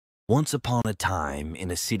Once upon a time, in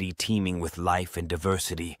a city teeming with life and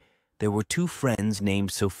diversity, there were two friends named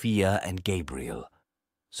Sophia and Gabriel.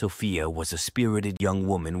 Sophia was a spirited young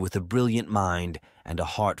woman with a brilliant mind and a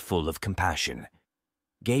heart full of compassion.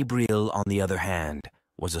 Gabriel, on the other hand,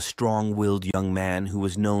 was a strong-willed young man who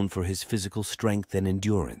was known for his physical strength and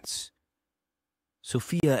endurance.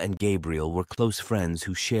 Sophia and Gabriel were close friends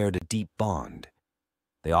who shared a deep bond.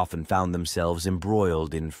 They often found themselves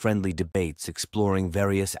embroiled in friendly debates exploring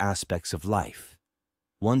various aspects of life.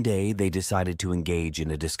 One day, they decided to engage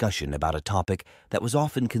in a discussion about a topic that was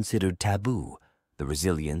often considered taboo: the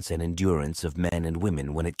resilience and endurance of men and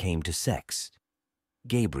women when it came to sex.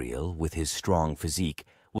 Gabriel, with his strong physique,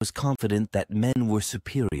 was confident that men were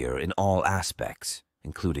superior in all aspects,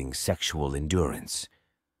 including sexual endurance.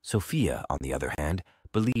 Sophia, on the other hand,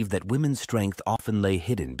 believed that women's strength often lay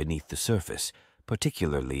hidden beneath the surface,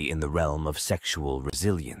 particularly in the realm of sexual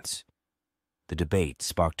resilience. The debate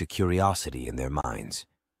sparked a curiosity in their minds.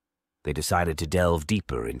 They decided to delve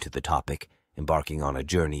deeper into the topic, embarking on a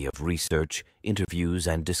journey of research, interviews,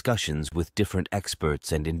 and discussions with different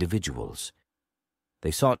experts and individuals.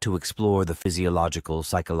 They sought to explore the physiological,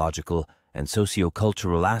 psychological, and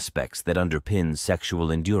sociocultural aspects that underpin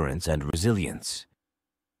sexual endurance and resilience.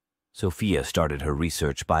 Sophia started her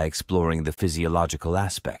research by exploring the physiological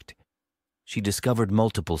aspect. She discovered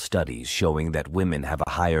multiple studies showing that women have a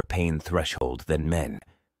higher pain threshold than men.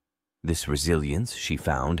 This resilience, she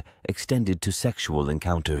found, extended to sexual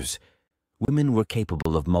encounters. Women were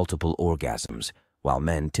capable of multiple orgasms, while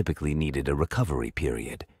men typically needed a recovery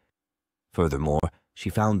period. Furthermore, she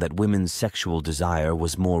found that women's sexual desire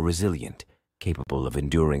was more resilient, capable of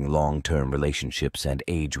enduring long-term relationships and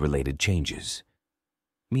age-related changes.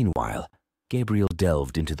 Meanwhile, Gabriel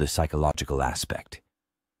delved into the psychological aspect.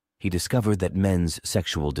 He discovered that men's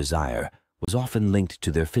sexual desire was often linked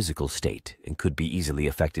to their physical state and could be easily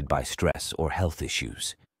affected by stress or health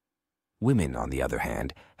issues. Women, on the other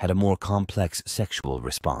hand, had a more complex sexual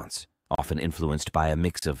response, often influenced by a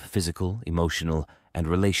mix of physical, emotional, and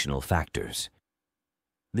relational factors.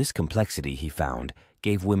 This complexity, he found,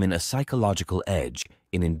 gave women a psychological edge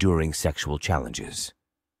in enduring sexual challenges.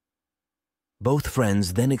 Both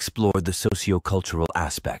friends then explored the sociocultural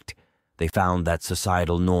aspect. They found that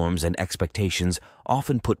societal norms and expectations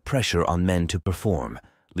often put pressure on men to perform,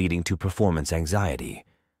 leading to performance anxiety.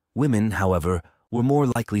 Women, however, were more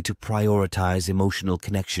likely to prioritize emotional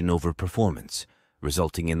connection over performance,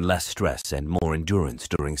 resulting in less stress and more endurance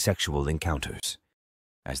during sexual encounters.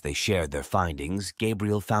 As they shared their findings,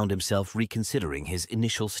 Gabriel found himself reconsidering his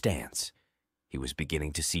initial stance. He was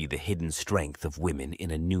beginning to see the hidden strength of women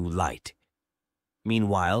in a new light.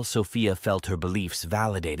 Meanwhile, Sophia felt her beliefs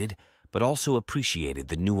validated, but also appreciated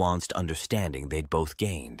the nuanced understanding they'd both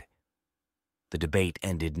gained. The debate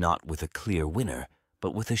ended not with a clear winner,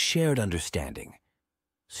 but with a shared understanding.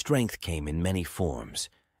 Strength came in many forms,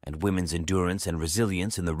 and women's endurance and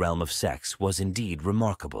resilience in the realm of sex was indeed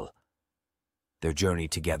remarkable. Their journey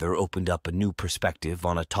together opened up a new perspective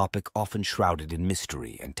on a topic often shrouded in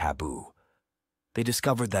mystery and taboo. They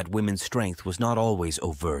discovered that women's strength was not always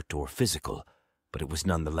overt or physical, but it was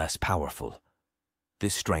nonetheless powerful.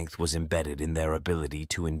 This strength was embedded in their ability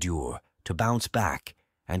to endure, to bounce back,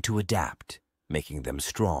 and to adapt, making them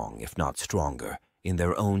strong, if not stronger, in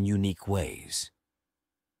their own unique ways.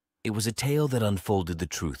 It was a tale that unfolded the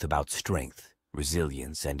truth about strength,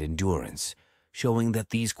 resilience, and endurance, showing that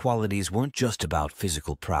these qualities weren't just about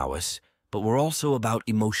physical prowess, but were also about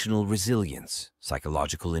emotional resilience,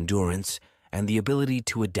 psychological endurance, and the ability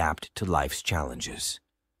to adapt to life's challenges.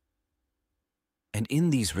 And in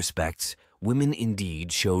these respects, women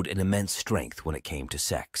indeed showed an immense strength when it came to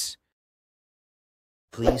sex.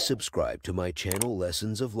 Please subscribe to my channel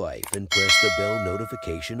Lessons of Life and press the bell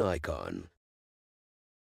notification icon.